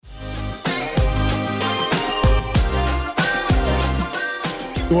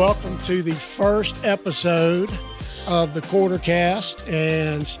Welcome to the first episode of the Quartercast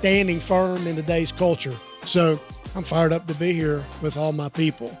and standing firm in today's culture. So I'm fired up to be here with all my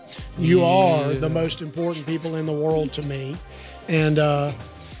people. You are the most important people in the world to me. And we're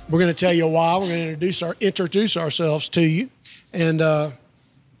going to tell you why. We're going to introduce ourselves to you. And why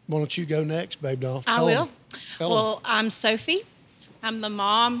don't you go next, babe doll? I will. Well, I'm Sophie. I'm the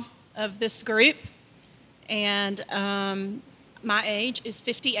mom of this group. And my age is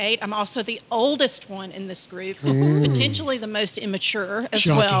 58. I'm also the oldest one in this group, potentially the most immature as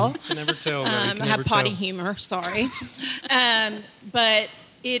well. You can never tell. I have potty humor, sorry. But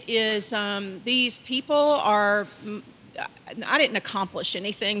it is, these people are, I didn't accomplish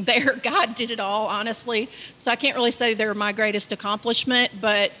anything there. God did it all, honestly. So I can't really say they're my greatest accomplishment,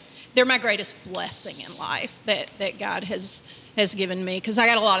 but they're my greatest blessing in life that God has given me, because I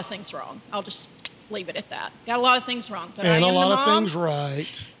got a lot of things wrong. I'll just leave it at that. Got a lot of things wrong, but and I am a lot the mom. of things right.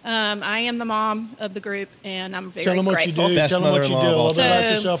 I am the mom of the group, and I'm very Tell them grateful. what you do. Tell them what you do. A little bit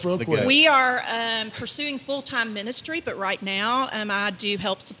about yourself real quick. We are pursuing full-time ministry, but right now I do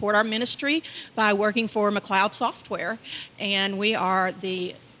help support our ministry by working for McLeod Software, and we are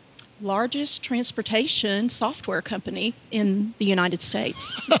the largest transportation software company in the United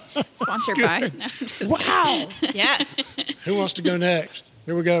States. Sponsored by. No, wow. Yes. Who wants to go next?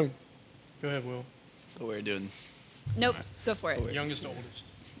 Here we go. Go ahead, Will. What we're doing? Nope. Go for it. Youngest, oldest.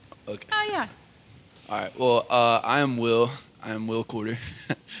 Okay. Oh, yeah. All right. Well, I am Will. I am Will Quarter.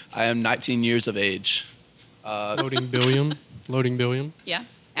 I am 19 years of age. Loading Billiam. Loading Billiam. Yeah.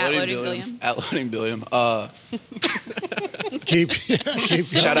 At Loading Billiam. At Loading Billiam. Keep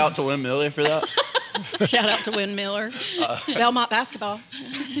Shout out to Win Miller for that. Shout out to Win Miller. Belmont basketball.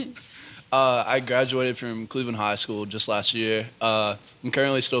 I graduated from Cleveland High School just last year. I'm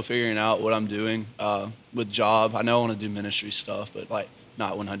currently still figuring out what I'm doing with job. I know I want to do ministry stuff, but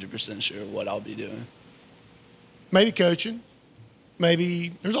not 100% sure what I'll be doing. Maybe coaching.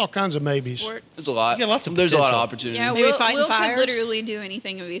 Maybe there's all kinds of maybes. Sports. There's a lot. You got lots of There's a lot of potential. opportunity. Yeah, Maybe Will fighting fires. could literally do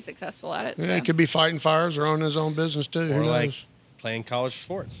anything and be successful at it. Yeah, So. it could be fighting fires or owning his own business too. Who Or like knows? playing college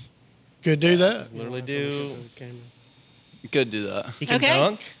sports. Could do that. Literally do. You could do that. He can Okay.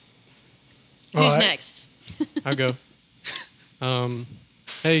 dunk. All Who's right. next? I'll go.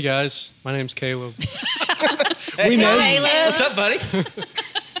 Hey, guys. My name's Caleb. We know you. Caleb. What's up, buddy?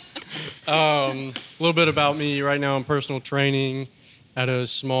 A little bit about me. Right now, I'm personal training at a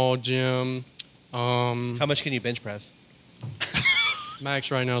small gym. How much can you bench press? Max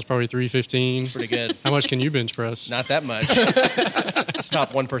right now is probably 315. Pretty good. How much can you bench press? Not that much. It's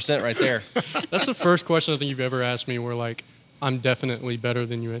top 1% right there. That's the first question I think you've ever asked me where, I'm definitely better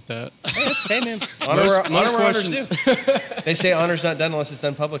than you at that. Hey, that's okay, man. Honor Most where honors questions- due. They say honor's not done unless it's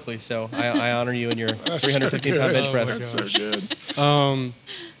done publicly, so I honor you in your 315-pound bench Oh, press. my That's gosh. so good.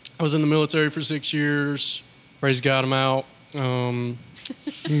 I was in the military for 6 years. Praise God, I'm out.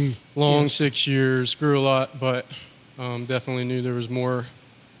 Long 6 years, grew a lot, but definitely knew there was more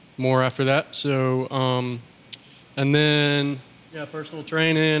after that. So, and then, personal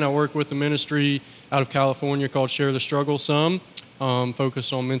training. I work with the ministry out of California called Share the Struggle Some,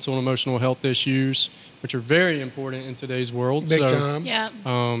 focused on mental and emotional health issues, which are very important in today's world. Big time.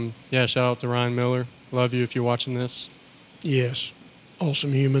 Yeah. Shout out to Ryan Miller. Love you if you're watching this. Yes.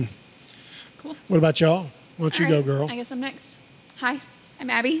 Awesome human. Cool. What about y'all? Why don't you All go, right, girl? I guess I'm next. Hi, I'm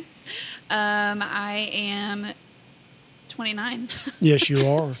Abby. I am 29. Yes, you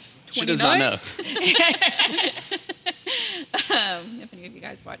are. She does not know. If any of you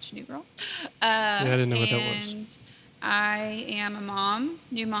guys watch New Girl. I didn't know what that was. And I am a mom,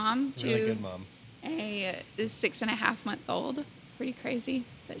 new mom to Really good mom. a 6.5-month-old. Pretty crazy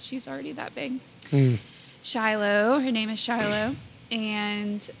that she's already that big. Shiloh, her name is Shiloh.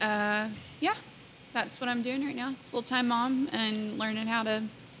 And that's what I'm doing right now. Full-time mom and learning how to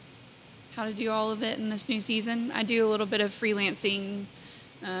do all of it in this new season. I do a little bit of freelancing.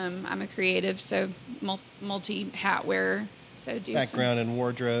 I'm a creative, so multi-hat wearer. So do Background and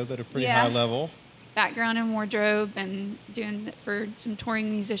wardrobe at a pretty Yeah. high level. background in wardrobe and doing it for some touring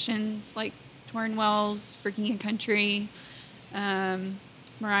musicians like Torrin Wells for King and Country,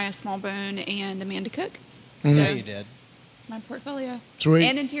 Mariah Smallbone, and Amanda Cook. Mm-hmm. Yeah, So you did. it's my portfolio. Sweet.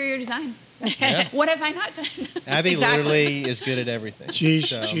 And interior design. So Yeah. what have I not done? Abby Exactly. literally is good at everything. She's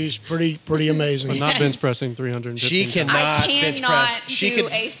So, she's pretty amazing. But not bench pressing 350. She cannot I bench cannot press. She do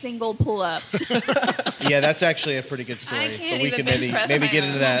could. a single pull-up. Yeah, that's actually a pretty good story. I can't but we even can bench press maybe my get own.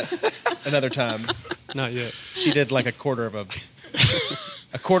 into that another time. Not yet. She did like a quarter of a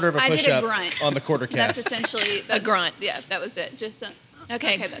push-up I did a grunt. on the quarter That's cast. essentially A grunt. Yeah, that was it. Just a,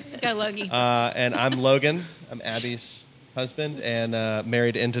 Okay, Okay, that's it. Go, Logie. And I'm Logan. I'm Abby's husband and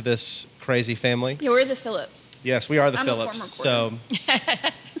married into this crazy family. Yeah, we're the Phillips. Yes, we are the I'm a former Phillips. quarter.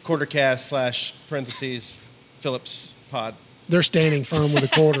 So, quartercast / parentheses Phillips pod. They're standing firm with the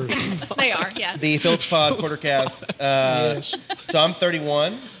quarters. They are, yeah. The Phillips pod quartercast. Yes. So I'm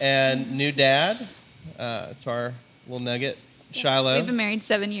 31 and new dad. It's our little nugget, Shiloh. We've been married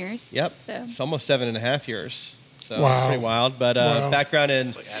 7 years. Yep. So It's almost 7.5 years. So Wow. it's pretty wild. But Wow. background in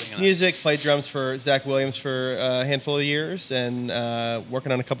like adding on. music, played drums for Zach Williams for a handful of years, and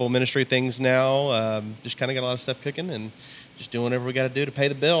working on a couple of ministry things now. Just kind of got a lot of stuff cooking and just doing whatever we got to do to pay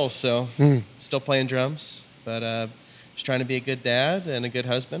the bills. So still playing drums, but just trying to be a good dad and a good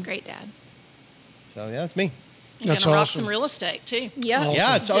husband. great dad. So yeah, that's me. You're That's going to rock awesome. some real estate, too. Yeah. Awesome.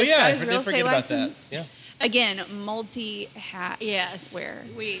 Yeah, it's Just got I his real did forget estate about license. that. Yeah. Again, multi-hat. Yes. Wear.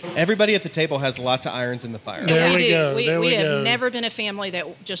 Everybody at the table has lots of irons in the fire. There we do. go. There we we have go. never been a family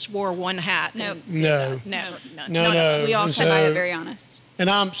that just wore one hat. Nope. No. No. No, none of no. us. We all And come by so- it very honest. And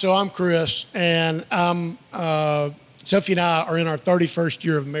I'm Chris, and Sophie and I are in our 31st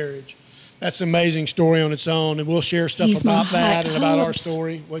year of marriage. That's an amazing story on its own, and we'll share stuff He's my about that hot and about our hubs.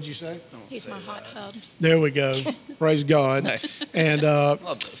 story. What'd you say? He's my hot hubs. There we go. Praise God. Nice. And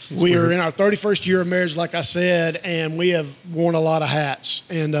Love this. we are in our 31st year of marriage, like I said, and we have worn a lot of hats.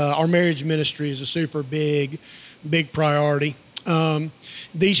 And our marriage ministry is a super big priority.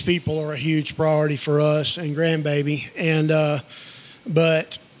 These people are a huge priority for us and grandbaby. And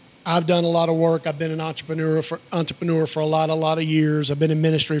but I've done a lot of work. I've been an entrepreneur for a lot of years. I've been in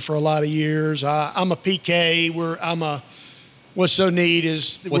ministry for a lot of years. I'm a PK. What's so neat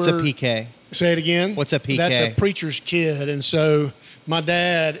is What's a PK? Say it again. What's a PK? That's a preacher's kid. And so my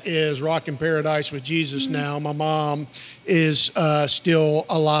dad is rocking paradise with Jesus now. My mom is still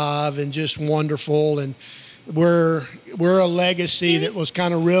alive and just wonderful. And we're a legacy that was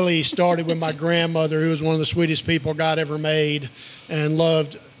kind of really started with my grandmother, who was one of the sweetest people God ever made and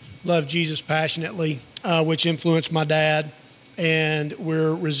loved Jesus passionately, which influenced my dad. And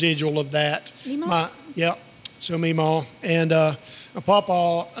we're residual of that. Meemaw? Yep. So Meemaw. And my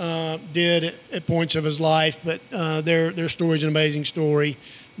papa did at points of his life, but their story's an amazing story.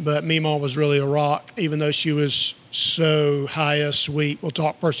 But Meemaw was really a rock, even though she was so high-S sweet. We'll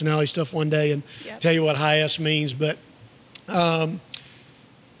talk personality stuff one day and tell you what high-S means. But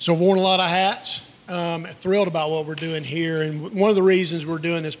so I've worn a lot of hats. Thrilled about what we're doing here. And one of the reasons we're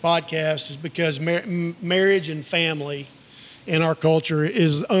doing this podcast is because marriage and family in our culture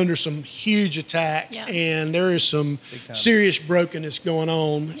is under some huge attack, and there is some serious brokenness going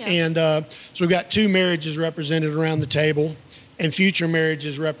on. Yeah. And so we've got 2 marriages represented around the table and future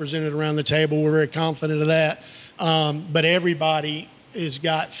marriages represented around the table. We're very confident of that. But everybody has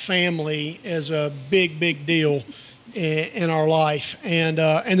got family as a big deal in our life. And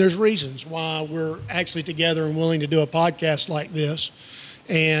there's reasons why we're actually together and willing to do a podcast like this.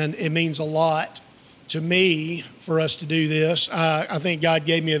 And it means a lot to me for us to do this. I think God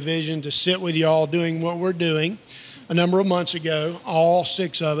gave me a vision to sit with y'all doing what we're doing a number of months ago, all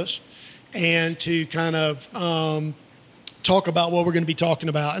 6 of us, and to kind of talk about what we're going to be talking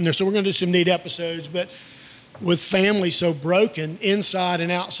about. And so we're going to do some neat episodes, but with family so broken inside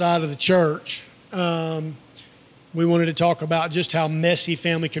and outside of the church, we wanted to talk about just how messy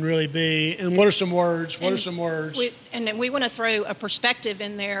family can really be. And what are some words? And then we want to throw a perspective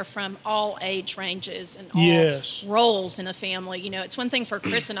in there from all age ranges and all Yes. roles in a family. You know, it's one thing for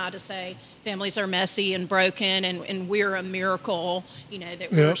Chris and I to say families are messy and broken and we're a miracle, you know,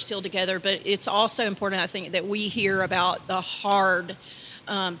 that we're still together. But it's also important, I think, that we hear about the hard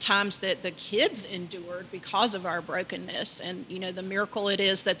times that the kids endured because of our brokenness, and you know the miracle it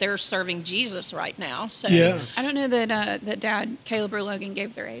is that they're serving Jesus right now. So I don't know that Dad, Caleb or Logan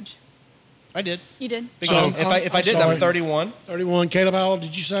gave their age. I did. You did? Big So, time. If I didn't, sorry. I'm 31. 31. Caleb, how old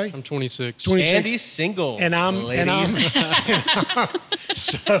did you say? I'm 26. 26. Andy's single. And I'm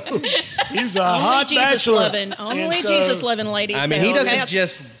so he's a only hot Jesus bachelor. loving, And only so- Jesus loving ladies. I mean, though, he doesn't okay?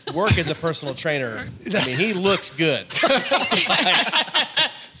 just work as a personal trainer. I mean, he looks good.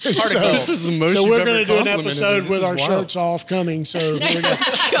 This is the most So you've we're ever going to do an complimented me. episode This with is our wild. shirts off coming. So here we go.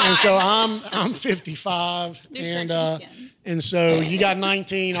 And so I'm 55, New and shirt weekend. and so you got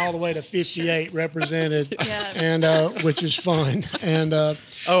 19 all the way to 58 represented, Yeah. and which is fun. And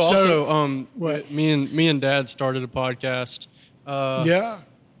what? Me and Dad started a podcast. yeah,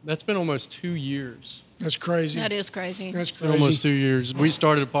 That's been almost 2 years. that's crazy. That is crazy. That's It's been crazy. almost 2 years. We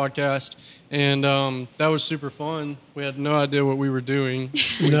started a podcast, and that was super fun. We had no idea what we were doing.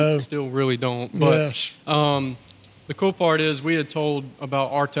 No. We still really don't. But Yes. the cool part is we had told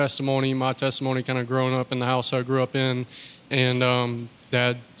about our testimony, my testimony, kind of growing up in the house I grew up in, and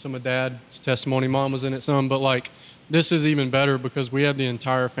some of Dad's testimony. Mom was in it some, but like this is even better because we had the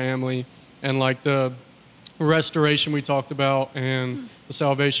entire family, and like the restoration we talked about and the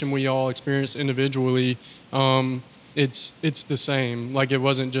salvation we all experienced individually. It's the same. Like it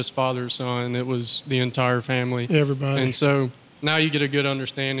wasn't just father, son. It was the entire family, everybody. And so now you get a good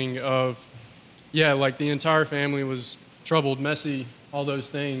understanding of, like the entire family was troubled, messy, all those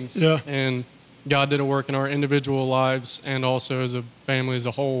things. Yeah. And God did a work in our individual lives and also as a family as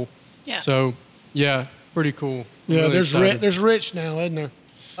a whole. Yeah. So, pretty cool. Yeah, Really excited. there's rich now, isn't there?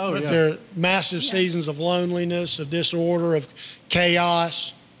 Oh, But yeah. there are massive seasons of loneliness, of disorder, of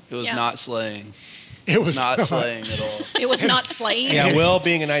chaos. It was Yeah. not slaying. It was Not slaying at all. It was not slaying. Yeah, Will,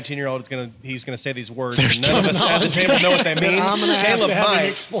 being a 19-year-old, he's gonna say these words, and none of us at the table know what they mean. I'm going to have Caleb to have him might.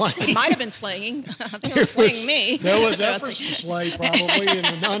 explain. It might have been slaying. I think it was slaying me. There was So it's efforts to slay, probably, in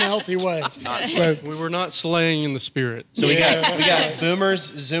an unhealthy way. So, We were not slaying in the spirit. So we got boomers,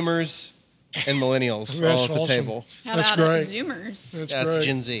 zoomers, and millennials That's all at the awesome. table. How That's about great. Zoomers? that's That's great.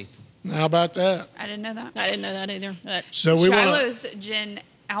 Gen Z. How about that? I didn't know that. I didn't know that either. But, So we want Shiloh's Gen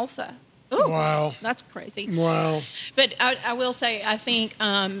Alpha. ooh, Wow. that's crazy. Wow. But I will say, I think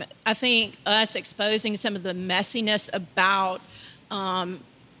us exposing some of the messiness about,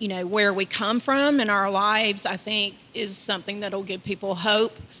 where we come from in our lives, I think is something that'll give people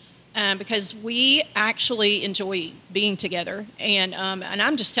hope. Because we actually enjoy being together, and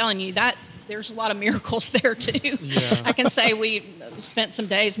I'm just telling you that there's a lot of miracles there too. Yeah. I can say we spent some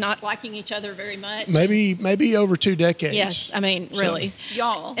days not liking each other very much. Maybe over 2 decades. Yes, I mean really.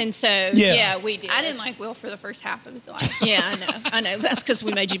 Y'all. And so Yeah. we did. I didn't like Will for the first half of his life. Yeah, I know. That's because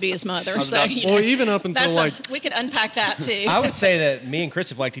we made you be his mother. So not- Well, even up until that's we could unpack that too. I would say that me and Chris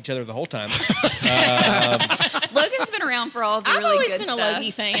have liked each other the whole time. Logan's been around for all of the I've really always good been stuff. a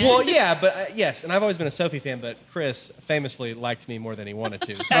Logie fan. Well, yeah, but yes, and I've always been a Sophie fan, but Chris famously liked me more than he wanted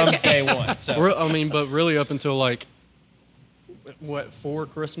to from day one. So but really up until like, 4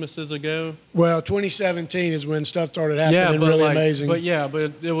 Christmases ago? Well, 2017 is when stuff started happening but really like, amazing. But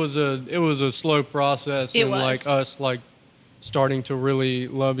it was a slow process, It and was. like us like starting to really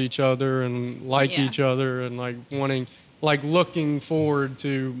love each other and like Yeah. each other and like wanting, like looking forward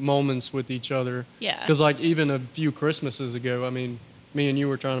to moments with each other. Yeah. Because like even a few Christmases ago, I mean, me and you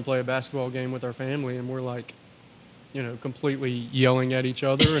were trying to play a basketball game with our family, and we're like, completely yelling at each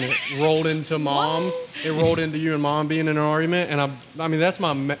other, and it rolled into Mom. It rolled into you and Mom being in an argument, and I mean that's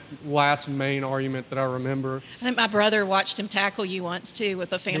my last main argument that I remember. I think my brother watched him tackle you once too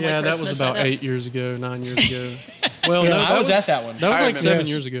with a family Yeah, Christmas. that was so about that's- 9 years ago. Well, Yeah, no, I was at that one. That was I like remember. 7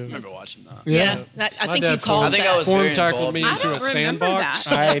 years ago. I remember watching that. Yeah, I My think dad you called I think that. I was Form very tackled involved. me I into don't a remember sandbox.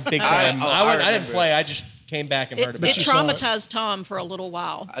 that. I big time. I remember. didn't play. I just came back and heard about It it. you saw it. traumatized Tom for a little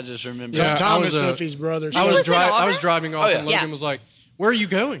while. I just remember. Yeah, Tom I is was, Sophie's brother. I was, was in I Auburn? was driving off, Oh, yeah. and Logan Yeah. was like, "Where are you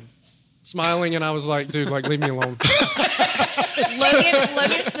going?" Smiling, and I was like, "Dude, like leave me alone."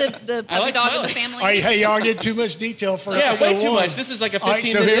 Logan's the puppy like dog of the smiling. family. All right, hey, y'all get too much detail for Yeah, episode way too one. much. This is like a All right,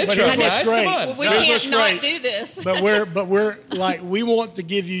 15-minute but intro, here's what's guys. great. Come on. Well, we Here's can't what's not great. do this. But we're like, we want to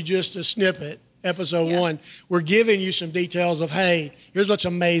give you just a snippet, episode Yeah. 1. We're giving you some details of, hey, here's what's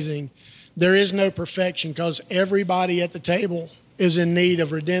amazing. There is no perfection because everybody at the table is in need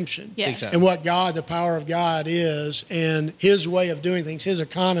of redemption. Yes. Big time. And what God, the power of God is, and his way of doing things, his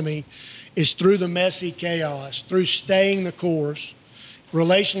economy, is through the messy chaos, through staying the course,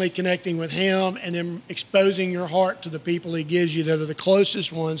 relationally connecting with him, and then exposing your heart to the people he gives you that are the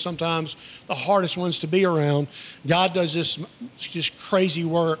closest ones, sometimes the hardest ones to be around. God does this just crazy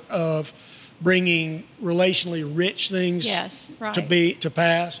work of bringing relationally rich things Yes, right. to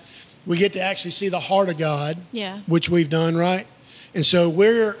pass. We get to actually see the heart of God, Yeah. which we've done, right? And so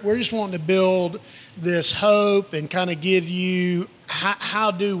we're just wanting to build this hope and kind of give you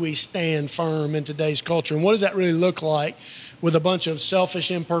how do we stand firm in today's culture, and what does that really look like with a bunch of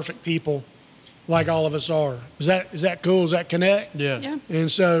selfish, imperfect people like all of us are. Is that cool? Does that connect? Yeah. Yeah.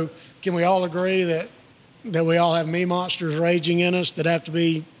 And so can we all agree that we all have me monsters raging in us that have to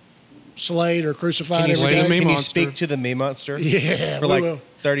be slayed or crucified Can you, every Slay the day? me can you monster. speak to the me monster? Yeah, For we like will.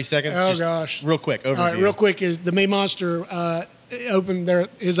 30 seconds? Oh, Just gosh. Real quick, overview. All right, real quick, is the me monster opened there?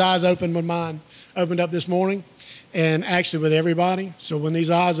 His eyes opened when mine opened up this morning, and actually with everybody. So when these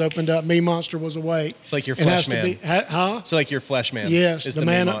eyes opened up, me monster was awake. It's like your It has flesh to be- man. huh? So like your flesh man. Yes, is the the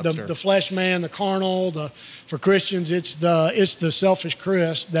man, me monster. the flesh man, the carnal. For Christians, it's the selfish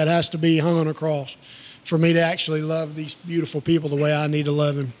Chris that has to be hung on a cross for me to actually love these beautiful people the way I need to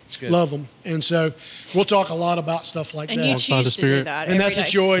love good. them. And so we'll talk a lot about stuff like And that. you by the choose to do Spirit. that. And that's every a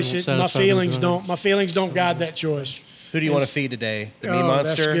day. choice. Won't My satisfy feelings those don't. My feelings don't guide that choice. Who do you want to feed today? The me Oh,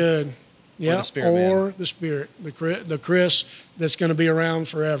 monster? that's good. Yeah, the Spirit Man. or the Spirit, the Chris that's going to be around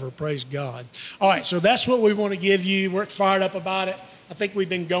forever. Praise God. All right, so that's what we want to give you. We're fired up about it. I think we've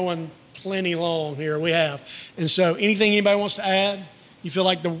been going plenty long here. We have. And so anything anybody wants to add? You feel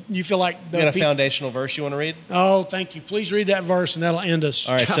like the You got a foundational verse you want to read? Oh, thank you. Please read that verse, and that'll end us.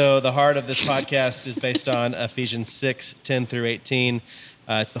 All right, so the heart of this podcast is based on Ephesians 6:10 through 18.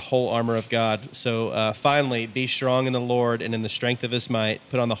 It's the whole armor of God. So finally, be strong in the Lord and in the strength of his might.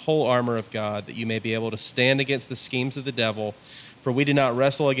 Put on the whole armor of God, that you may be able to stand against the schemes of the devil. For we do not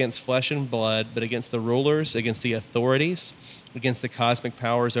wrestle against flesh and blood, but against the rulers, against the authorities, against the cosmic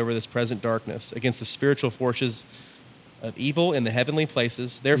powers over this present darkness, against the spiritual forces of evil in the heavenly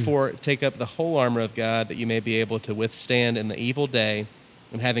places. Therefore, take up the whole armor of God, that you may be able to withstand in the evil day,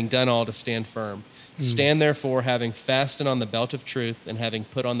 and having done all, to stand firm. Stand therefore, having fastened on the belt of truth, and having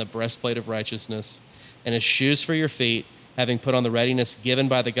put on the breastplate of righteousness, and as shoes for your feet, having put on the readiness given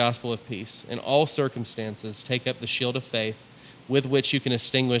by the gospel of peace. In all circumstances, take up the shield of faith, with which you can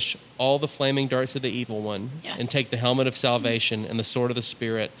extinguish all the flaming darts of the evil one, and take the helmet of salvation and the sword of the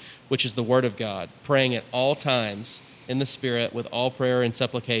Spirit, which is the word of God, praying at all times in the Spirit with all prayer and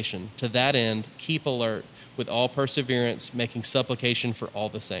supplication. To that end, keep alert with all perseverance, making supplication for all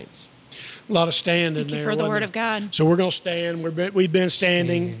the saints. A lot of standing Thank you there. for the wasn't word it? of God. So we're going to stand. We've been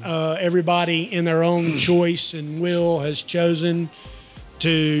standing. Everybody in their own choice and will has chosen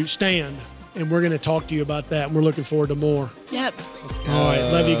to stand. And we're going to talk to you about that. And we're looking forward to more. Yep. All right.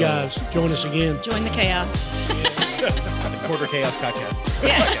 Love you guys. Join us again. Join the chaos. The Quarter Chaos Podcast.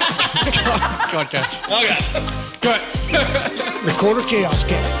 Yeah. Podcast. Okay. Good. The Quarter Chaos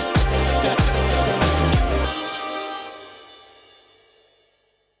Cast.